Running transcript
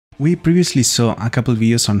We previously saw a couple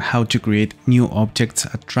videos on how to create new objects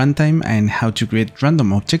at runtime and how to create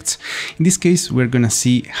random objects. In this case, we're gonna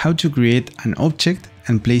see how to create an object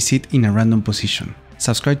and place it in a random position.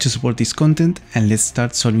 Subscribe to support this content and let's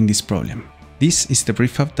start solving this problem. This is the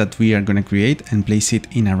prefab that we are gonna create and place it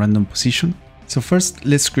in a random position. So first,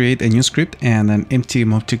 let's create a new script and an empty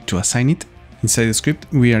game object to assign it. Inside the script,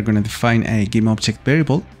 we are gonna define a game object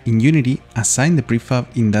variable. In Unity, assign the prefab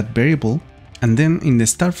in that variable. And then in the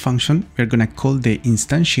start function, we're gonna call the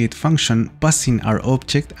instantiate function passing our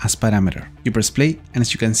object as parameter. You press play and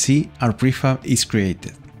as you can see, our prefab is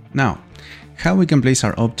created. Now, how we can place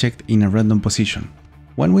our object in a random position?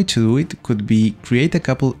 One way to do it could be create a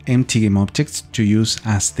couple empty game objects to use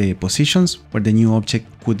as the positions where the new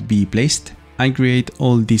object could be placed. I create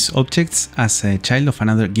all these objects as a child of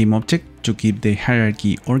another game object to keep the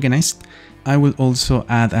hierarchy organized. I will also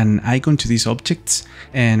add an icon to these objects,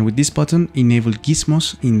 and with this button enable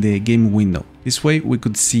gizmos in the game window. This way we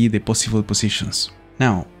could see the possible positions.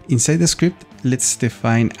 Now, inside the script, let's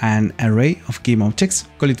define an array of game objects,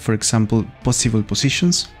 call it for example possible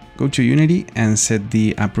positions. Go to Unity and set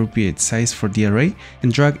the appropriate size for the array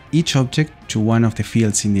and drag each object to one of the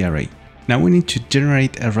fields in the array. Now we need to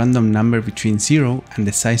generate a random number between 0 and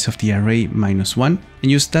the size of the array -1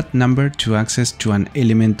 and use that number to access to an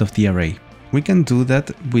element of the array. We can do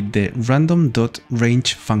that with the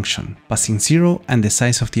random.range function, passing 0 and the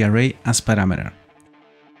size of the array as parameter.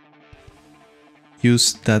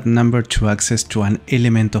 Use that number to access to an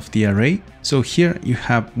element of the array. So here you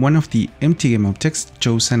have one of the empty game objects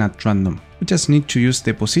chosen at random. We just need to use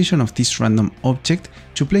the position of this random object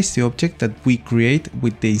to place the object that we create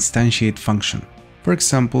with the instantiate function. For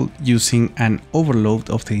example, using an overload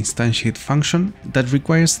of the instantiate function that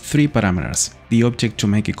requires 3 parameters, the object to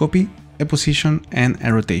make a copy, a position and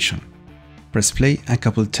a rotation. Press play a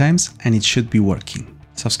couple times and it should be working.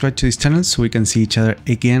 Subscribe to this channel so we can see each other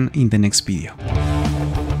again in the next video.